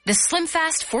The Slim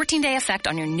Fast 14-day effect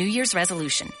on your New Year's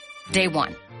resolution. Day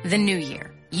 1, the new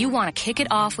year. You want to kick it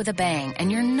off with a bang,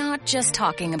 and you're not just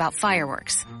talking about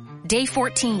fireworks. Day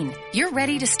 14, you're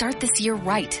ready to start this year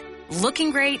right,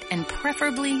 looking great and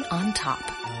preferably on top.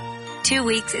 2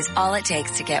 weeks is all it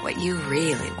takes to get what you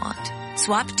really want.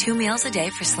 Swap 2 meals a day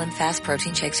for Slim Fast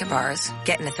protein shakes or bars,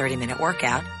 get in a 30-minute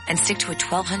workout, and stick to a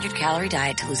 1,200-calorie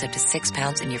diet to lose up to 6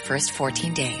 pounds in your first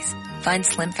 14 days. Find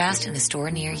Slim Fast in a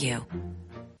store near you.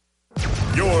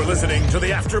 You're listening to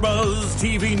the AfterBuzz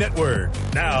TV Network.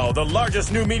 Now, the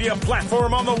largest new media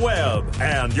platform on the web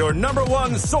and your number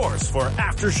one source for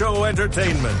after-show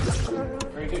entertainment.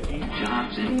 Very good, Dean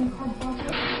Johnson.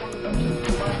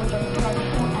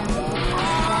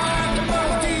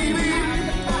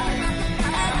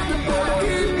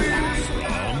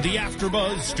 The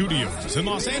AfterBuzz Studios in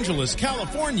Los Angeles,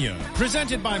 California.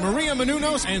 Presented by Maria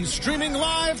Menounos and streaming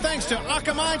live thanks to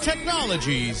Akamai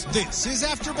Technologies. This is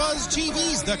AfterBuzz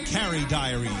TV's The Carrie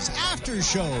Diaries After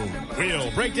Show.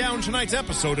 We'll break down tonight's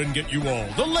episode and get you all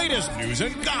the latest news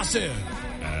and gossip.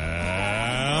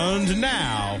 And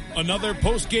now, another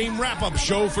post-game wrap-up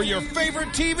show for your favorite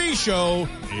TV show.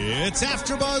 It's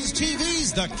AfterBuzz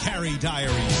TV's The Carrie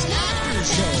Diaries After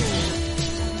Show.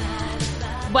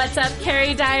 What's up,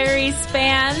 Carrie Diaries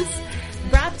fans?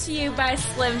 Brought to you by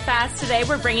Slim Fast. Today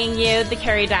we're bringing you the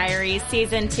Carrie Diaries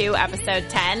Season 2, Episode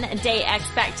 10, Date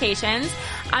Expectations.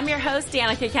 I'm your host,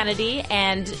 Danica Kennedy,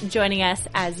 and joining us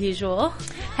as usual.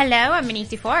 Hello, I'm Monique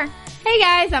Dufour. Hey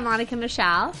guys, I'm Monica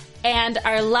Michelle. And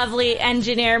our lovely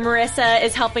engineer, Marissa,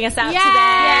 is helping us out today.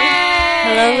 Yay!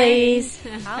 Hello, ladies.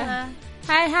 Holla.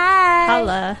 Hi.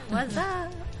 Holla. What's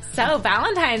up? So,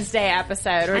 Valentine's Day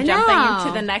episode. We're jumping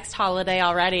into the next holiday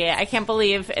already. I can't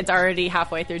believe it's already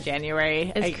halfway through January.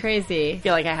 It's crazy. I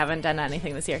feel like I haven't done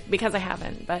anything this year. Because I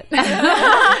haven't, but...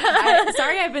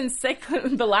 sorry I've been sick.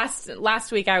 The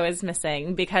last week I was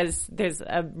missing because there's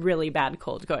a really bad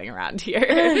cold going around here.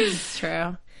 It's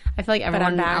true. I feel like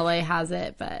everyone in LA has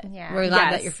it, but we're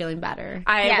glad that you're feeling better.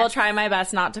 I will try my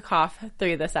best not to cough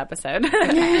through this episode.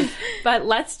 Okay. But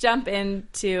let's jump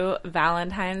into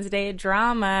Valentine's Day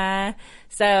drama.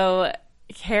 So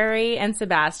Carrie and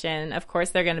Sebastian, of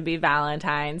course, they're going to be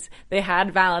Valentines. They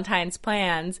had Valentine's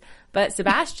plans, but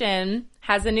Sebastian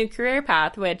has a new career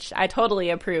path, which I totally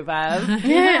approve of.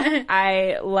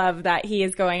 I love that he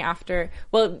is going after,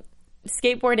 well,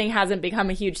 skateboarding hasn't become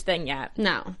a huge thing yet.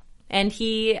 No. And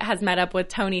he has met up with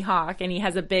Tony Hawk, and he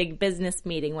has a big business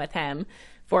meeting with him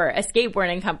for a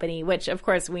skateboarding company, which, of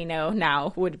course, we know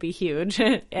now would be huge.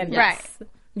 And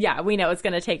yeah, we know it's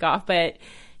going to take off, but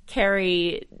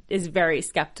Carrie is very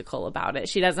skeptical about it.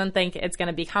 She doesn't think it's going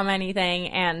to become anything,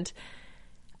 and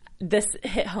this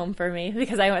hit home for me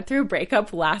because I went through a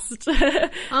breakup last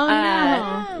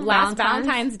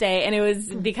Valentine's Day, and it was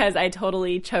because I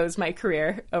totally chose my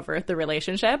career over the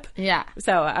relationship. Yeah.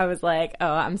 So I was like,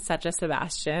 oh, I'm such a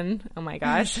Sebastian. Oh my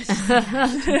gosh.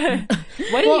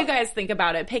 What do you guys think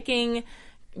about it? Picking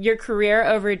your career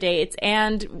over dates,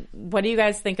 and what do you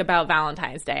guys think about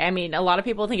Valentine's Day? I mean, a lot of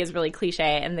people think it's really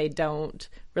cliche and they don't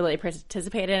really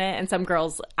participate in it, and some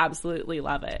girls absolutely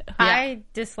love it. Yeah. I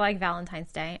dislike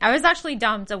Valentine's Day. I was actually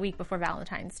dumped a week before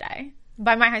Valentine's Day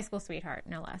by my high school sweetheart,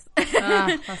 no less.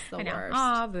 That's the worst.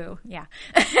 Aw, boo. Yeah.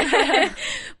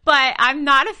 But I'm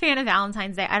not a fan of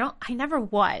Valentine's Day. I never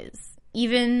was.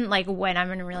 Even like when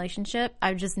I'm in a relationship,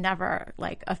 I'm just never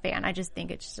like a fan. I just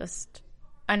think it's just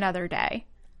another day.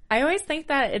 I always think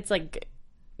that it's like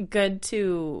good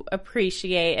to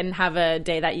appreciate and have a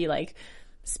day that you like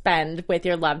spend with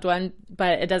your loved one,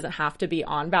 but it doesn't have to be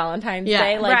on Valentine's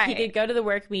Day. Like he could go to the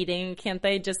work meeting. Can't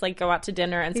they just like go out to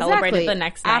dinner and celebrate it the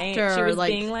next night? She was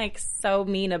being like so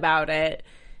mean about it.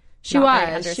 She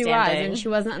was, and she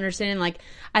wasn't understanding. Like,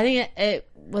 I think it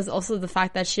was also the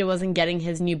fact that she wasn't getting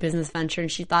his new business venture,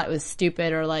 and she thought it was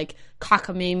stupid or like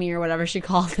cockamamie or whatever she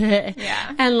called it.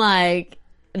 Yeah, and like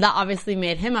that obviously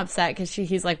made him upset because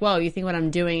he's like, "Whoa, you think what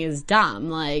I'm doing is dumb?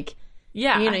 Like,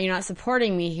 yeah, you know, you're not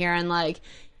supporting me here." And like,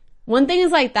 one thing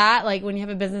is like that, like when you have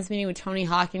a business meeting with Tony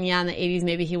Hawk, and in the 80s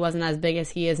maybe he wasn't as big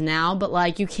as he is now, but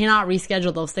like you cannot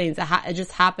reschedule those things. It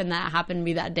just happened to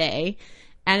be that day.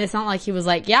 And it's not like he was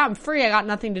like, yeah, I'm free, I got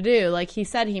nothing to do. Like, he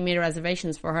said he made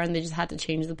reservations for her, and they just had to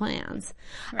change the plans.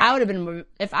 Right. I would have been,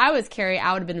 if I was Carrie,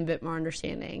 I would have been a bit more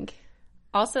understanding.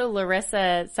 Also,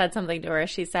 Larissa said something to her.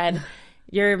 She said,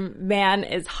 your man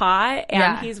is hot,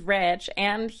 and he's rich,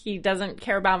 and he doesn't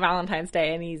care about Valentine's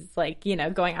Day, and he's, like, you know,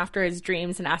 going after his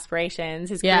dreams and aspirations,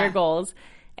 his career goals,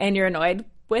 and you're annoyed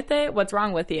with it? What's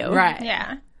wrong with you? Right.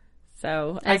 Yeah.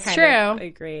 So that's I kind of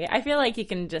agree. I feel like you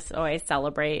can just always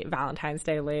celebrate Valentine's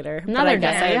Day later. Another but I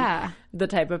guess day, I'm the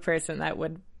type of person that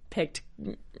would pick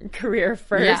career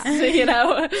first, you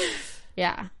know?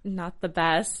 Yeah. Not the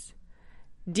best.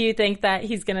 Do you think that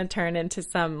he's going to turn into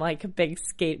some like big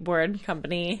skateboard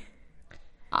company?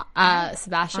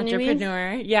 Sebastian,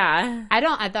 entrepreneur? Yeah. I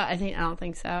don't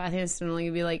think so. I think it's only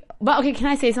gonna be like, but okay, can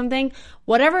I say something?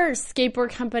 Whatever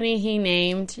skateboard company he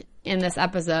named in this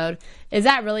episode, is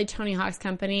that really Tony Hawk's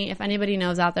company? If anybody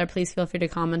knows out there, please feel free to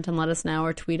comment and let us know,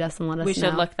 or tweet us and let us know. We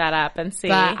should look that up and see.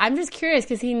 But I'm just curious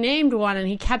because he named one and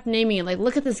he kept naming it, like,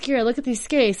 look at this gear, look at these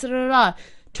skates, da da da.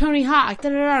 Tony Hawk, da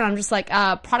da da. And I'm just like,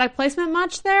 product placement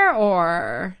much there,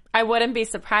 or? I wouldn't be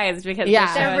surprised because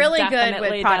they're really good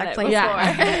with product placement.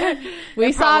 Yeah.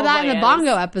 We saw that in the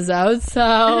Bongo episode, so.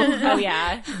 Oh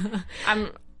yeah,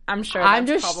 I'm sure. I'm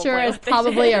just sure it's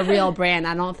probably a real brand.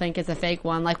 I don't think it's a fake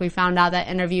one. Like we found out that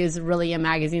Interview is really a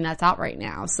magazine that's out right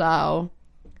now, so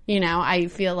I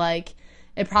feel like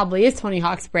it probably is Tony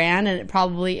Hawk's brand, and it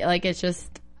probably it's just.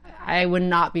 I would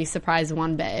not be surprised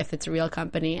one bit if it's a real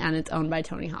company and it's owned by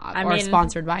Tony Hawk or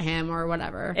sponsored by him or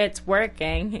whatever. It's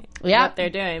working what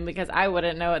they're doing because I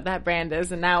wouldn't know what that brand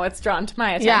is, and now it's drawn to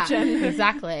my attention. Yeah,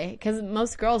 exactly. Because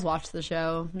most girls watch the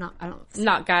show.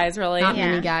 Not guys, really. Not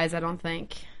many guys, I don't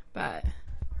think. But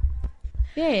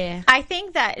yeah. I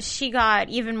think that she got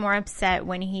even more upset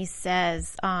when he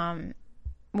says,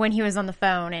 when he was on the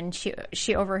phone and she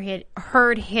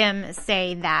heard him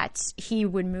say that he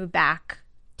would move back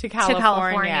to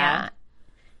California.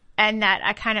 And that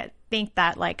I kind of think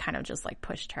that kind of just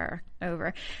pushed her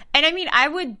over. And I mean, I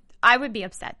would be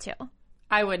upset too.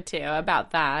 I would too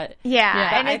about that.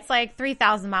 Yeah. And it's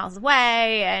 3,000 miles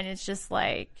away, and it's just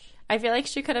I feel like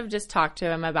she could have just talked to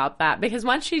him about that, because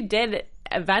once she did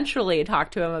eventually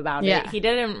talk to him about it, he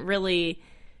didn't really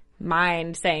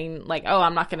mind saying oh,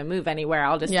 I'm not going to move anywhere,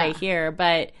 I'll just stay here.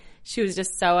 But she was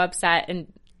just so upset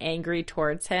and angry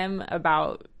towards him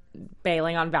about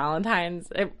bailing on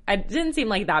Valentine's. It didn't seem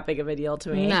like that big of a deal to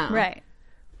me. No. Right.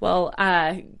 Well,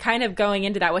 kind of going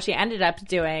into that, what she ended up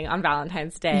doing on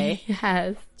Valentine's Day.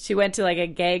 Yes. She went to a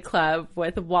gay club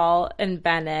with Walt and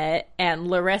Bennett and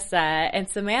Larissa and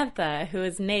Samantha, who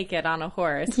is naked on a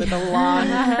horse with a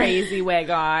long, crazy wig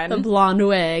on. The blonde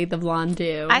wig, the blonde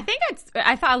do.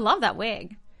 I love that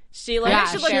wig. She looked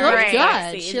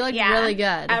good. She looked really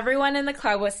good. Everyone in the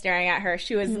club was staring at her.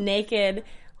 She was naked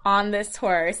on this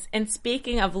horse. And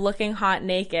speaking of looking hot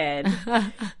naked,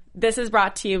 this is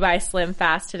brought to you by Slim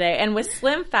Fast today. And with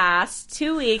Slim Fast,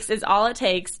 2 weeks is all it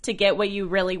takes to get what you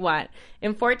really want.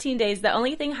 In 14 days, the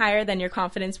only thing higher than your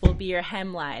confidence will be your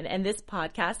hemline. And this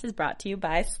podcast is brought to you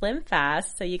by Slim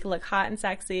Fast, so you can look hot and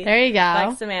sexy. There you go.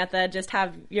 Like Samantha, just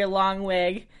have your long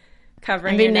wig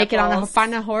covering and be your naked nipples.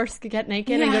 Find a horse, get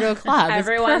naked, and go to a club.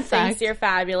 Everyone thinks you're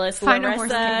fabulous. Find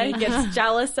Larissa gets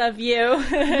jealous of you.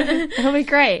 It'll be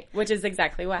great. Which is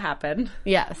exactly what happened.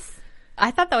 Yes. I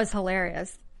thought that was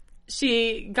hilarious.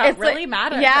 She got really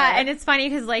mad at her. Yeah, and it's funny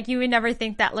because you would never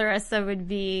think that Larissa would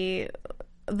be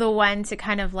the one to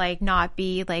kind of not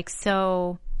be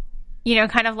so,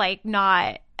 kind of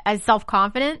not as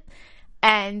self-confident.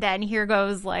 And then here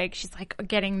goes she's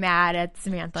getting mad at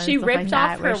Samantha. She ripped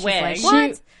off her wig.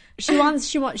 What?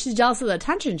 She's jealous of the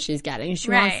attention she's getting. She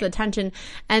wants the attention.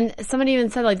 And somebody even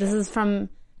said this is from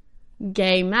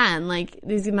gay men.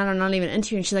 These men are not even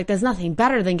into you. And she's like, there's nothing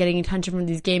better than getting attention from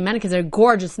these gay men because they're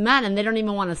gorgeous men and they don't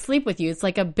even want to sleep with you. It's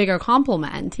a bigger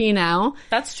compliment,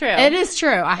 That's true. It is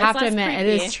true. I have to admit, creepy.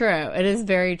 It is true. It is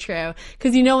very true.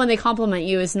 Because when they compliment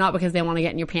you, it's not because they want to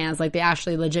get in your pants. They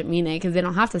actually legit mean it because they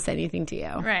don't have to say anything to you.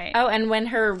 Right. Oh, and when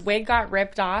her wig got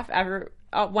ripped off,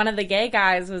 one of the gay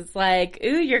guys was like,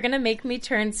 ooh, you're going to make me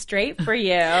turn straight for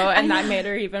you. And that made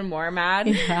her even more mad.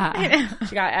 Yeah.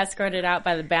 She got escorted out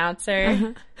by the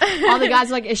bouncer. All the guys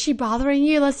were like, is she bothering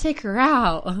you? Let's take her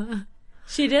out.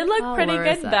 She did look pretty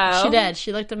good, though. She did.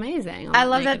 She looked amazing. I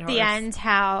love at the end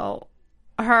how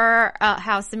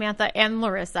Samantha and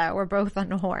Larissa were both on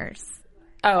a horse.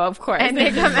 Oh, of course. And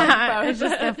they come out. It's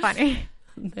just so funny.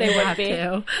 They would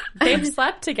be. They've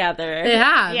slept together. They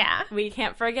have. Yeah. We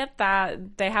can't forget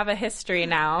that. They have a history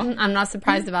now. I'm not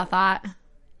surprised about that.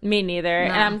 Me neither.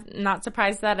 No. And I'm not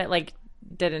surprised that it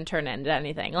didn't turn into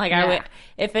anything. I would,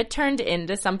 if it turned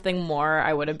into something more,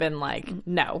 I would have been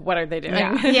no, what are they doing?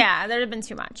 Yeah, there'd have been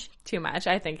too much. Too much.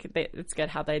 I think it's good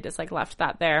how they just left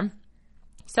that there.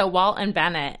 So Walt and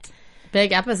Bennett.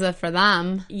 Big episode for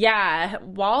them. Yeah.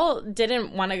 Walt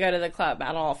didn't want to go to the club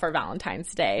at all for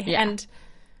Valentine's Day. Yeah. And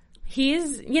he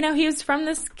was from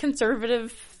this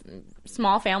conservative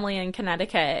small family in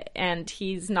Connecticut, and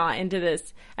he's not into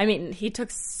this. I mean, he took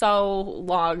so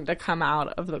long to come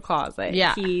out of the closet.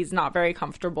 Yeah. He's not very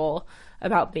comfortable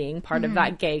about being part of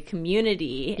that gay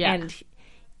community. Yeah. And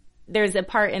there's a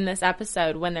part in this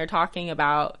episode when they're talking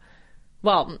about,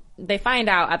 well, they find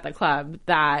out at the club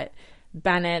that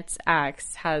Bennett's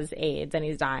ex has AIDS and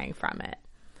he's dying from it.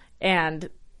 And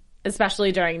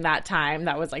especially during that time,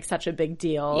 that was like such a big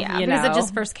deal. Yeah, you because know? it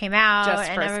just first came out.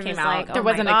 Like, there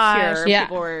wasn't a cure.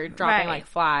 People were dropping like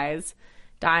flies,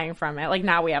 dying from it. Like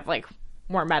now we have like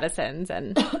more medicines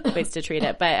and ways to treat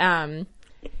it. But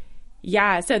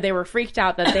yeah, so they were freaked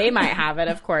out that they might have it.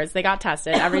 Of course, they got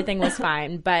tested. Everything was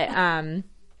fine. But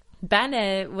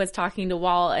Bennett was talking to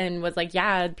Walt and was like,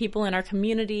 yeah, people in our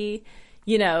community,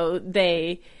 you know,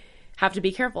 they have to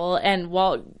be careful. And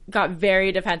Walt got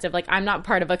very defensive. Like, I'm not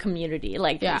part of a community.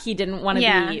 Like, he didn't want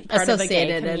to be part of a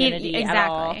gay community at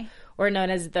all. Or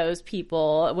known as those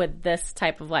people with this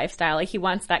type of lifestyle. Like, he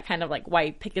wants that kind of like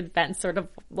white picket fence sort of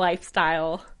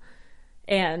lifestyle.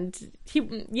 And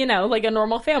he, you know, like a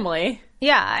normal family.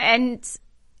 Yeah. And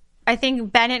I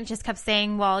think Bennett just kept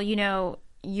saying, well, you know,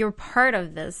 you're part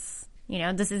of this. You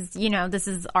know, this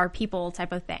is our people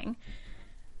type of thing.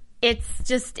 It's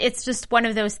just one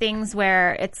of those things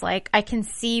where it's like I can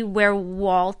see where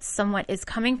Walt somewhat is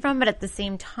coming from, but at the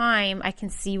same time, I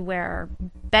can see where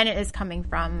Bennett is coming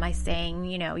from by saying,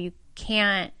 you know,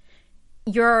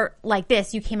 you're like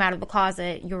this, you came out of the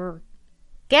closet, you're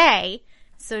gay,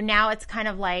 so now it's kind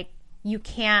of like you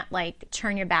can't like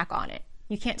turn your back on it.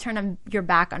 You can't turn your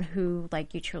back on who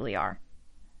like you truly are.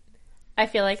 I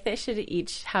feel like they should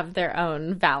each have their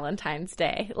own Valentine's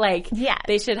Day. Like, yes.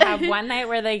 They should have one night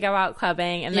where they go out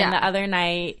clubbing, and then the other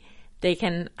night they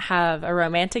can have a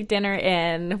romantic dinner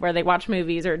in where they watch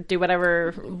movies or do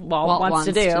whatever Walt wants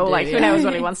to do. Like, who knows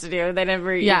what he wants to do? They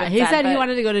never even he said he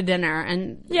wanted to go to dinner,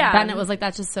 and Bennett was like,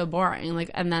 that's just so boring.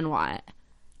 Like, and then what?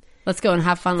 Let's go and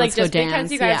have fun. Let's go dance.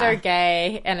 Because you guys are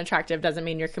gay and attractive doesn't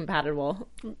mean you're compatible.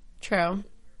 True.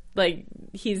 Like,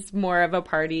 he's more of a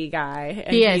party guy.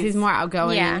 And he's more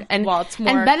outgoing. Yeah. And Walt's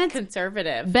more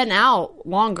conservative. Been out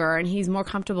longer, and he's more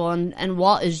comfortable, and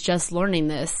Walt is just learning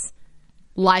this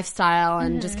lifestyle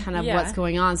and just kind of what's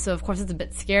going on. So, of course, it's a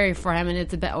bit scary for him, and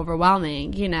it's a bit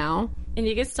overwhelming, you know? And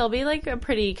you could still be, like, a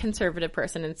pretty conservative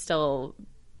person and still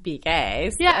be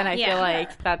gay. Yeah. And I feel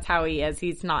like that's how he is.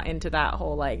 He's not into that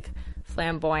whole, like,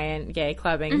 flamboyant gay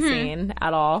clubbing scene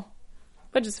at all,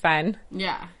 which is fine.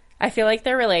 Yeah. I feel like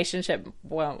their relationship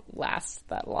won't last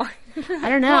that long. I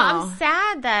don't know. Well, I'm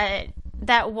sad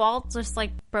that Walt just like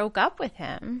broke up with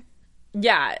him.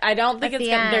 Yeah, I don't think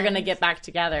they're going to get back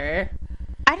together.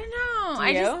 I don't know.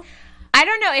 Do you? I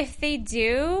don't know if they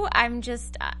do. I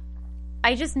just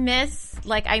miss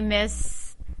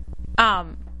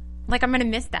I'm going to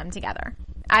miss them together.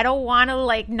 I don't want to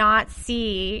like not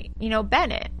see, you know,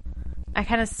 Bennett. I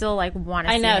kind of still like want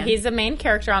to see him. He's the main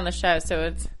character on the show, so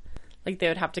it's like they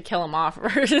would have to kill him off.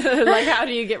 Like, how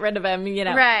do you get rid of him? You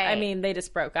know, right. I mean, they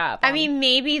just broke up. I mean,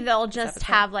 maybe they'll just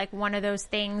have like one of those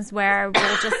things where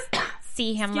we'll just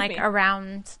see him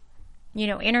around, you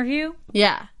know, interview.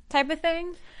 Yeah. Type of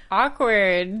thing.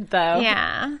 Awkward, though.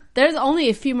 Yeah. There's only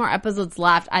a few more episodes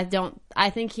left. I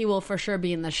think he will for sure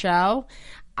be in the show.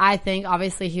 I think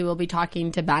obviously he will be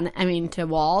talking to to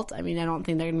Walt. I mean, I don't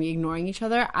think they're going to be ignoring each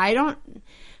other.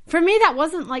 For me, that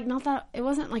wasn't like, it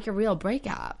wasn't like a real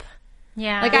breakup.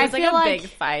 Yeah. Like, I feel like a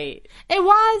big fight. It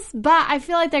was, but I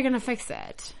feel like they're going to fix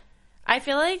it. I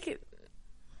feel like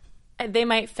they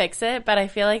might fix it, but I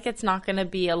feel like it's not going to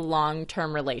be a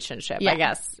long-term relationship, I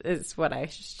guess, is what I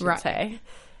should say.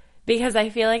 Because I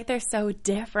feel like they're so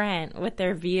different with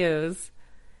their views.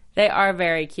 They are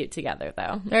very cute together,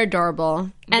 though. They're adorable.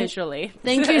 Visually.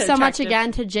 Thank you so much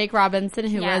again to Jake Robinson,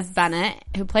 who was Bennett,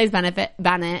 who plays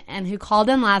Bennett, and who called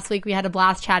in last week. We had a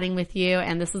blast chatting with you,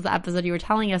 and this was the episode you were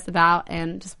telling us about,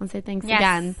 and just want to say thanks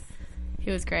again. He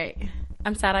was great.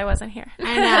 I'm sad I wasn't here.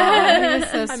 I know. He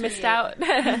was so sweet. I missed out.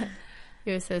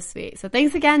 He was so sweet. So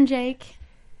thanks again, Jake.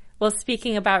 Well,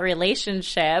 speaking about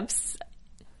relationships,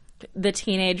 the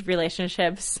teenage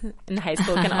relationships in high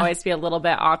school can always be a little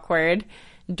bit awkward.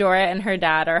 Dora and her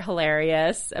dad are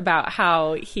hilarious about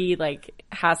how he like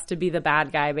has to be the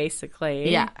bad guy, basically.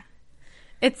 Yeah.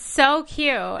 It's so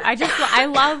cute. I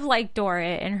love like Dora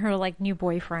and her like new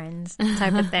boyfriends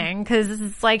type of thing. Cause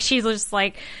it's like, she's just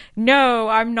like, no,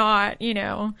 I'm not, you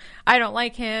know, I don't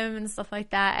like him and stuff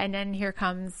like that. And then here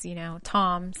comes, you know,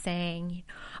 Tom saying,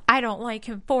 I don't like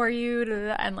him for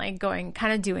you. And like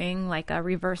kind of doing like a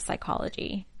reverse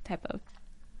psychology type of.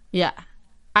 Yeah.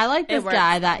 I like this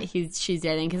guy that she's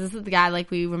dating, because this is the guy,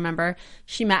 like, we remember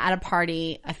she met at a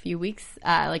party a few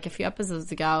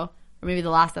episodes ago, or maybe the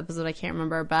last episode, I can't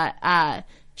remember, but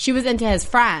she was into his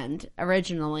friend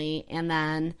originally, and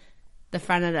then the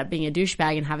friend ended up being a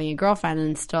douchebag and having a girlfriend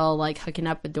and still, like, hooking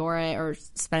up with Dora or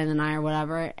spending the night or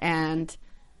whatever, and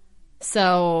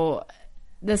So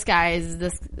this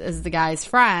is the guy's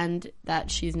friend that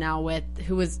she's now with,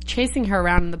 who was chasing her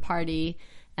around in the party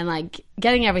and like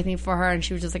getting everything for her, and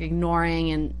she was just like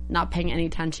ignoring and not paying any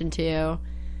attention to.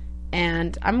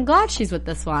 And I'm glad she's with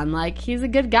this one. Like, he's a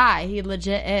good guy. He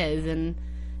legit is. And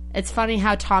it's funny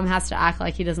how Tom has to act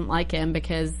like he doesn't like him,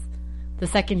 because the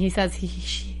second he says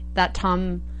that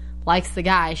Tom likes the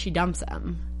guy, she dumps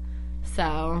him.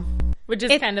 So, which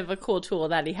is kind of a cool tool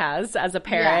that he has as a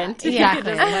parent. Yeah,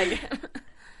 exactly.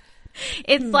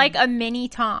 It's like a mini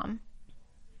Tom.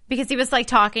 Because he was like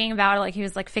talking about, like, he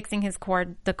was like fixing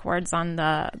the cords on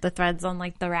the threads on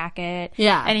like the racket.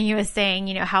 Yeah. And he was saying,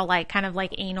 you know, how like kind of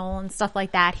like anal and stuff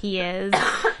like that he is.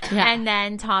 Yeah. And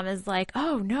then Tom is like,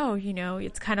 oh no, you know,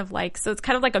 it's kind of like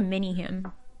a mini him.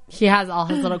 He has all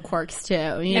his little quirks too.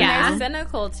 Yeah. And they're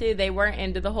cynical too. They weren't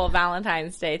into the whole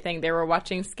Valentine's Day thing. They were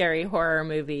watching scary horror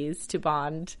movies to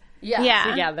bond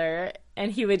together.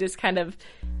 And he would just kind of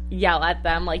yell at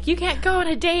them like, you can't go on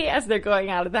a date, as they're going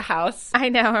out of the house. I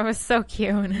know, it was so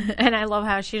cute. And I love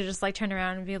how she just like turned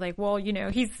around and be like, well, you know,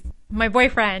 he's my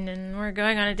boyfriend and we're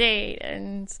going on a date.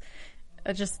 And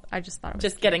I just thought it was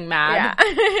just cute. getting mad.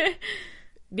 Yeah.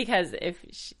 Because if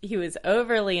he was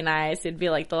overly nice, it'd be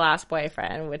like the last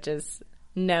boyfriend, which is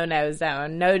no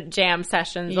zone. No jam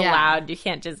sessions allowed. You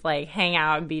can't just like hang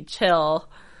out and be chill.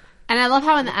 And I love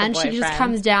how in the end she just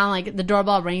comes down, like the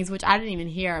doorbell rings, which I didn't even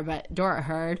hear, but Dora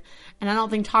heard. And I don't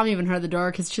think Tom even heard the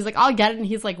door, because she's like, I'll get it. And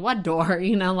he's like, what door?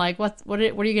 You know, like, what are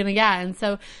you going to get? And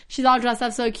so she's all dressed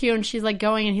up so cute, and she's like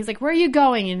going, and he's like, where are you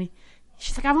going? And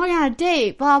she's like, I'm going on a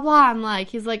date, blah, blah. And like,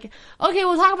 he's like, okay,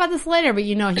 we'll talk about this later. But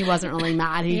you know, he wasn't really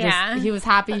mad. He was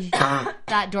happy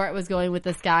that Dort was going with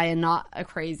this guy and not a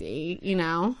crazy, you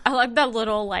know? I like that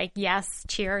little like yes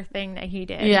cheer thing that he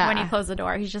did when he closed the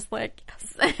door. He's just like,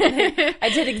 yes. I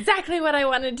did exactly what I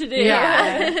wanted to do.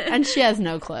 Yeah. And she has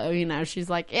no clue, you know? She's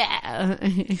like, yeah.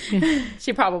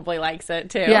 She probably likes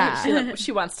it too. Yeah.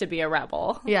 She wants to be a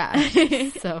rebel. Yeah.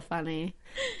 She's so funny.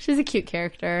 She's a cute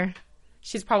character.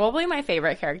 She's probably my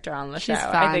favorite character on the show.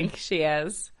 Fun. I think she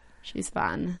is. She's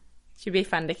fun. She'd be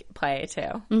fun to play,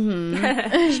 too.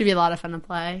 Mm-hmm. She'd be a lot of fun to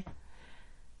play.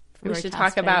 We should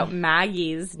talk about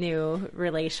Maggie's new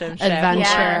relationship.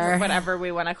 Adventure. Or whatever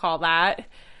we want to call that.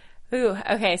 Ooh,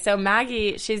 okay, so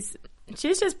Maggie, she's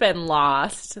just been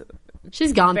lost.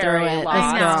 She's gone through it.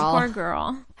 Lost. This girl. Poor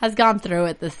girl. Has gone through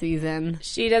it this season.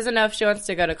 She doesn't know if she wants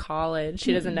to go to college.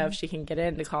 She doesn't know if she can get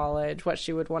into college, what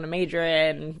she would want to major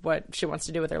in, what she wants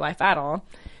to do with her life at all.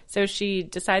 So she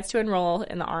decides to enroll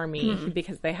in the Army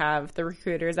because they have the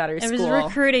recruiters at her school. It was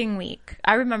recruiting week.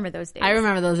 I remember those days. I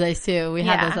remember those days too. We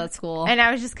had those at school. And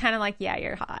I was just kind of like, yeah,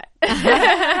 you're hot.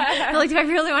 Like, do I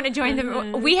really want to join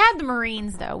the... We had the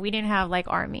Marines, though. We didn't have, like,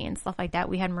 Army and stuff like that.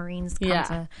 We had Marines come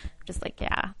to just, like,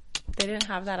 They didn't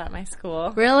have that at my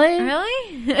school. Really?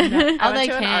 Really? No, Oh, they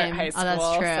to an art came. high school, Oh,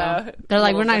 that's true. So They're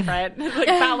like, we're not different. Like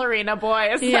ballerina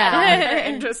boys that are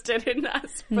interested in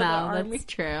us for the Army. That's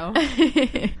true.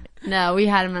 No, we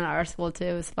had them at our school too.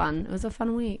 It was fun. It was a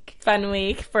fun week. Fun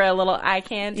week for a little eye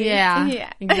candy.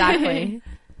 Yeah. Exactly.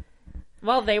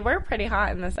 Well, they were pretty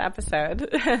hot in this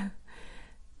episode.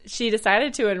 She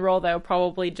decided to enroll, though,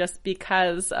 probably just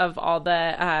because of all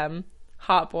the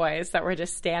hot boys that were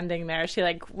just standing there. She,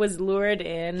 like, was lured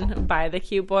in by the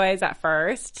cute boys at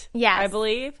first, I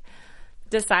believe.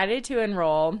 Decided to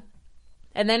enroll.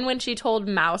 And then when she told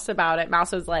Mouse about it,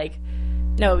 Mouse was like,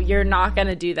 no, you're not going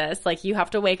to do this. Like, you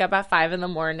have to wake up at 5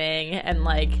 a.m. and,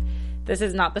 like, this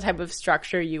is not the type of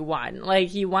structure you want.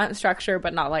 Like, you want structure,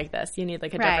 but not like this. You need,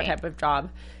 like, a different type of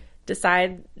job.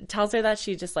 Tells her that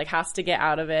she just, like, has to get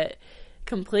out of it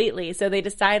completely. So they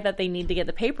decide that they need to get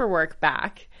the paperwork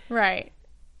back. Right.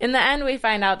 In the end, we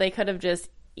find out they could have just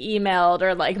emailed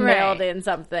or, like, mailed in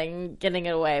something, getting it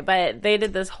away. But they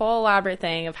did this whole elaborate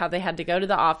thing of how they had to go to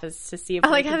the office to see if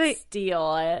they could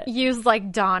steal it. Use,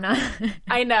 like, Donna.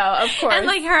 I know, of course. And,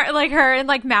 like, her and,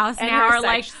 like, Mouse and now are,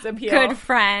 like, appeal. good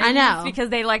friends. I know. Because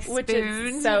they, like, spoon. Which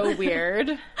is so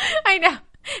weird. I know.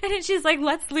 And then she's like,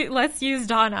 let's use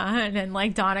Donna. And then,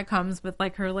 like, Donna comes with,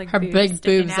 like, her big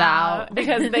boobs out.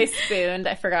 Because they spooned.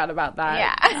 I forgot about that.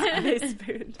 Yeah. They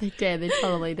spooned. They did. They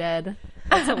totally did.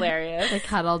 That's hilarious. They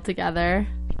cuddled together.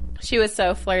 She was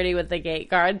so flirty with the gate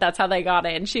guard. That's how they got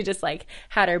in. She just, like,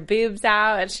 had her boobs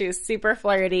out, and she was super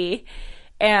flirty.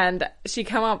 And she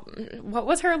come up. What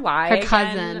was her lie? Her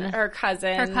cousin. Her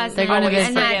cousin. They're going to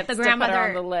visit. And the grandmother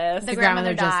on the list. The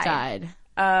grandmother just died.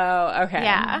 Oh, okay.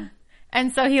 Yeah.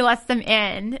 And so he lets them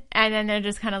in, and then they're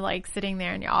just kind of, like, sitting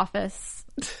there in the office.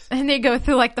 And they go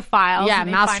through, like, the files. Yeah,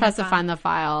 Mouse tries to find the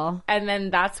file. And then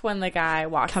that's when the guy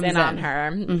walks in on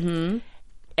her. Mm-hmm.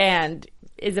 And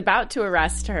is about to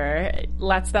arrest her,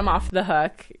 lets them off the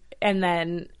hook, and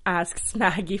then asks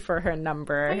Maggie for her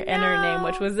number and her name,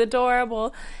 which was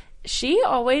adorable. She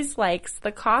always likes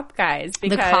the cop guys.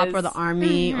 Because, the cop or the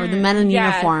army or the men in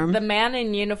uniform. The man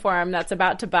in uniform that's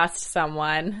about to bust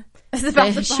someone.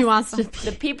 She wants to be.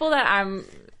 The people that I'm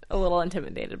a little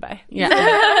intimidated by.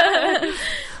 Yeah.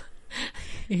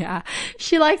 Yeah.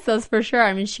 She likes those for sure.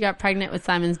 I mean, she got pregnant with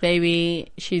Simon's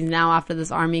baby. She's now after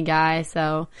this army guy.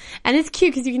 So, and it's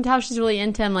cute because you can tell she's really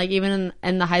into him. Like, even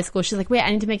in the high school, she's like, wait, I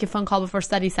need to make a phone call before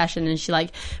study session. And she,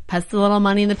 like, puts the little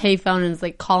money in the payphone and is,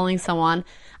 like, calling someone.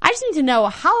 I just need to know,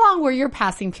 how long were your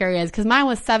passing periods? Because mine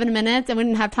was 7 minutes and we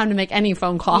didn't have time to make any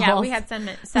phone calls. Yeah, we had 7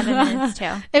 minutes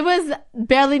too. It was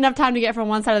barely enough time to get from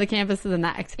one side of the campus to the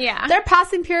next. Yeah. Their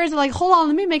passing periods are like, hold on,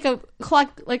 let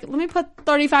me put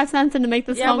 35 cents in to make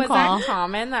this phone call. Was that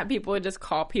common that people would just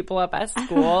call people up at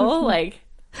school? Like,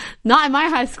 not in my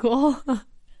high school.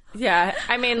 Yeah,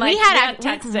 I mean, like, we had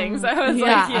texting, so it was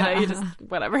like, you just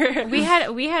whatever. We had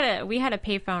a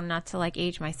payphone, not to like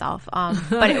age myself,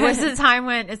 but it was a time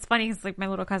when it's funny because like my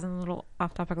little cousin,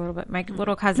 off topic a little bit, my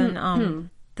little cousin,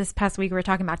 this past week we were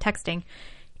talking about texting,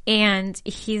 and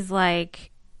he's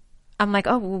like, I'm like,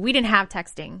 oh, well, we didn't have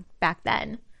texting back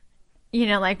then. You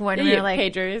know, like when we were like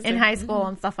pagers in high school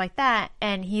and stuff like that.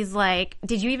 And he's like,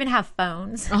 did you even have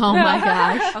phones? Oh my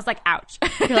gosh. I was like, ouch.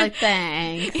 You're like,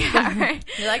 thanks. Yeah, right.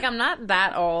 You're like, I'm not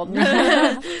that old.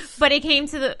 But it came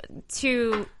to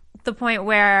the point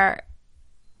where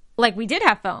like we did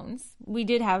have phones. We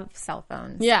did have cell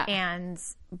phones. Yeah.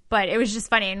 But it was just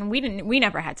funny, and we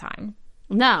never had time.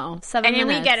 No. 7 minutes. And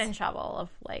then we get in trouble of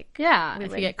like,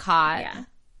 if you get caught. Yeah.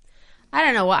 I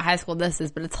don't know what high school this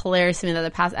is, but it's hilarious to me that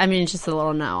the past. I mean, it's just a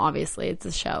little obviously it's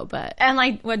a show, but and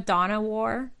like what Donna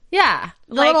wore. Yeah,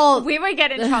 we would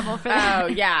get in trouble for that. Oh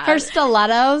yeah, for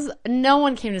stilettos. No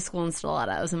one came to school in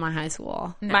stilettos in my high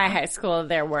school. No. My high school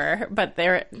there were, but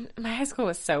my high school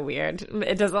was so weird.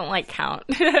 It doesn't like count.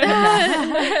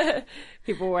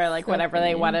 People wore like whatever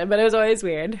they wanted, but it was always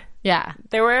weird. Yeah,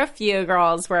 there were a few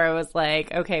girls where it was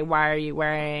like, okay, why are you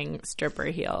wearing stripper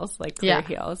heels, like clear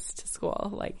heels to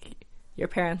school, like. Your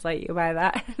parents let you buy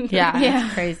that. Yeah,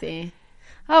 it's crazy.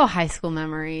 Oh, high school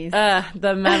memories.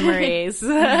 The memories.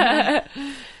 I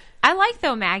like,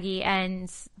 though, Maggie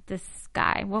and this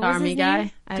guy. What was army his guy?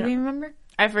 name? Do we remember?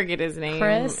 I forget his name.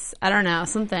 Chris? I don't know.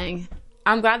 Something.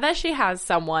 I'm glad that she has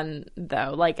someone,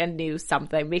 though, like a new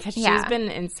something, because she's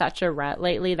been in such a rut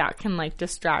lately that can, like,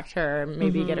 distract her,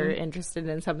 maybe get her interested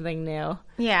in something new.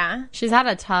 Yeah. She's had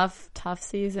a tough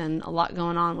season. A lot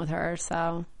going on with her,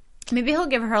 so... Maybe he'll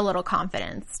give her a little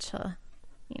confidence to,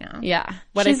 you know. Yeah.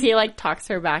 What if he, like, talks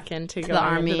her back into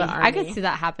going into the army? I could see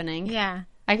that happening. Yeah.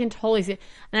 I can totally see it.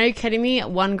 And are you kidding me?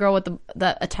 One girl with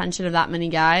the attention of that many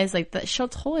guys, like, she'll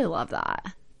totally love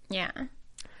that. Yeah.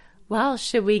 Well,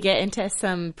 should we get into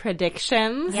some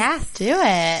predictions? Yes. Do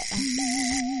it.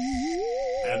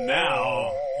 And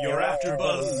now, your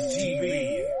AfterBuzz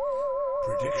TV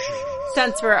predictions.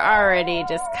 Since we're already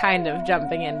just kind of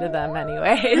jumping into them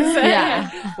anyways. Yeah.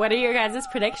 What are your guys'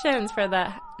 predictions for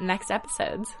the next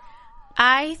episodes?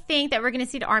 I think that we're going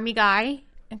to see the army guy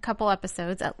in a couple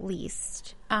episodes at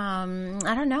least. I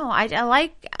don't know.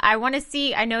 I want to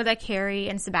see, I know that Carrie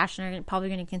and Sebastian are probably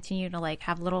going to continue to like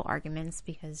have little arguments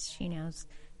because she knows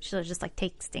she'll just like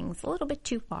takes things a little bit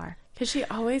too far. Because she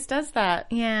always does that.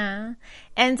 Yeah.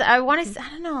 And I want to,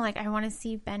 I don't know, like I want to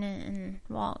see Bennett and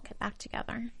Walt get back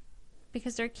together.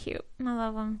 Because they're cute. And I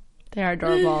love them. They are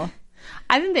adorable.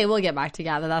 I think they will get back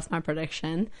together. That's my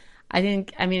prediction.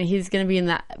 He's going to be in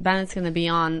that. Bennett's going to be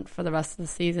on for the rest of the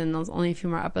season. There's only a few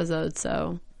more episodes,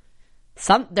 so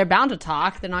they're bound to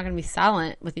talk. They're not going to be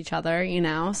silent with each other, you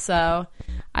know. So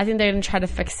I think they're going to try to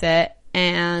fix it.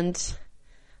 And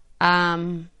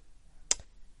I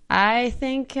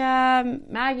think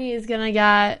Maggie is going to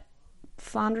get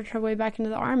floundered her way back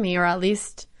into the army, or at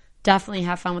least definitely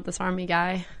have fun with this army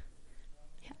guy.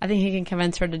 I think he can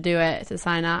convince her to do it, to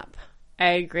sign up. I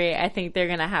agree. I think they're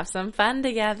going to have some fun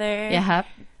together. Yeah.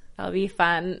 It'll be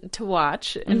fun to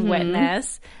watch and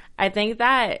witness. I think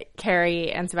that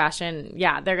Carrie and Sebastian,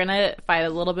 they're going to fight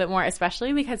a little bit more,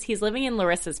 especially because he's living in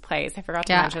Larissa's place. I forgot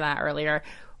to mention that earlier.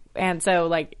 And so,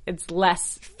 like, it's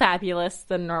less fabulous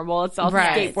than normal. It's all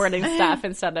skateboarding stuff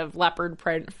instead of leopard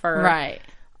print fur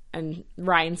and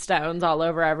rhinestones all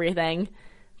over everything.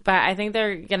 But I think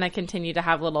they're going to continue to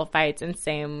have little fights, and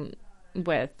same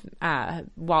with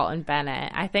Walt and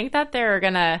Bennett. I think that they're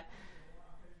going to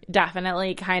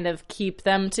definitely kind of keep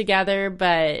them together,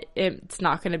 but it's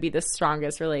not going to be the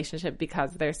strongest relationship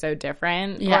because they're so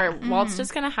different. Yeah. Or Walt's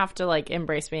just going to have to, like,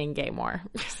 embrace being gay more.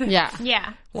 Yeah.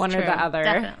 Yeah. One or the other.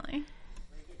 Definitely.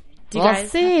 Do you We'll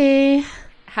guys see.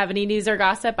 have any news or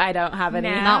gossip? I don't have any.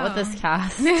 No. Not with this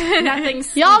cast. Nothing.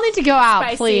 Y'all need to go out,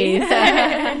 spicy.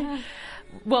 please.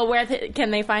 Well, where can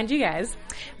they find you guys?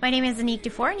 My name is Anique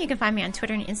Dufour, and you can find me on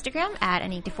Twitter and Instagram at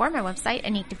Anique Dufour. My website,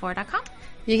 AniqueDufour.com.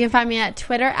 You can find me at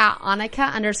Twitter at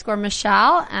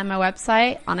Annika_Michelle and my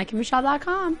website,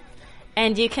 AnnikaMichelle.com.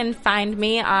 And you can find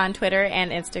me on Twitter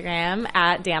and Instagram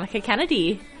at Danica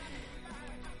Kennedy.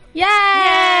 Yay!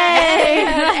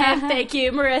 And thank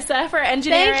you, Marissa, for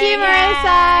engineering. Thank you,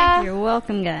 Marissa. You're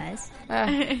welcome, guys.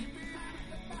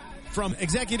 From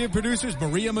executive producers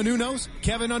Maria Menounos,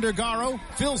 Kevin Undergaro,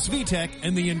 Phil Svitek,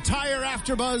 and the entire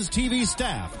AfterBuzz TV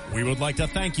staff, we would like to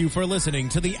thank you for listening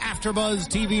to the AfterBuzz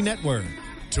TV network.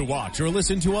 To watch or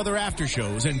listen to other after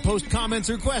shows and post comments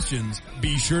or questions,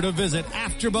 be sure to visit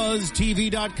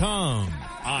AfterBuzzTV.com.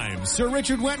 I'm Sir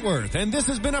Richard Wentworth, and this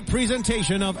has been a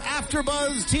presentation of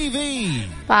AfterBuzz TV.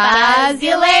 Buzz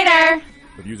you later.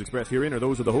 The views expressed herein are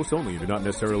those of the hosts only and do not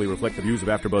necessarily reflect the views of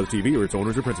AfterBuzz TV or its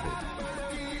owners or principals.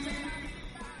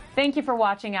 Thank you for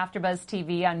watching AfterBuzz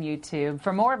TV on YouTube.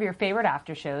 For more of your favorite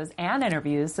after shows and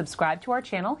interviews, subscribe to our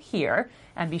channel here,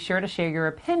 and be sure to share your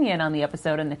opinion on the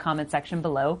episode in the comment section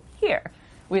below here.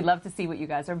 We'd love to see what you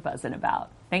guys are buzzing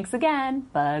about. Thanks again.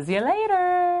 Buzz you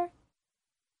later.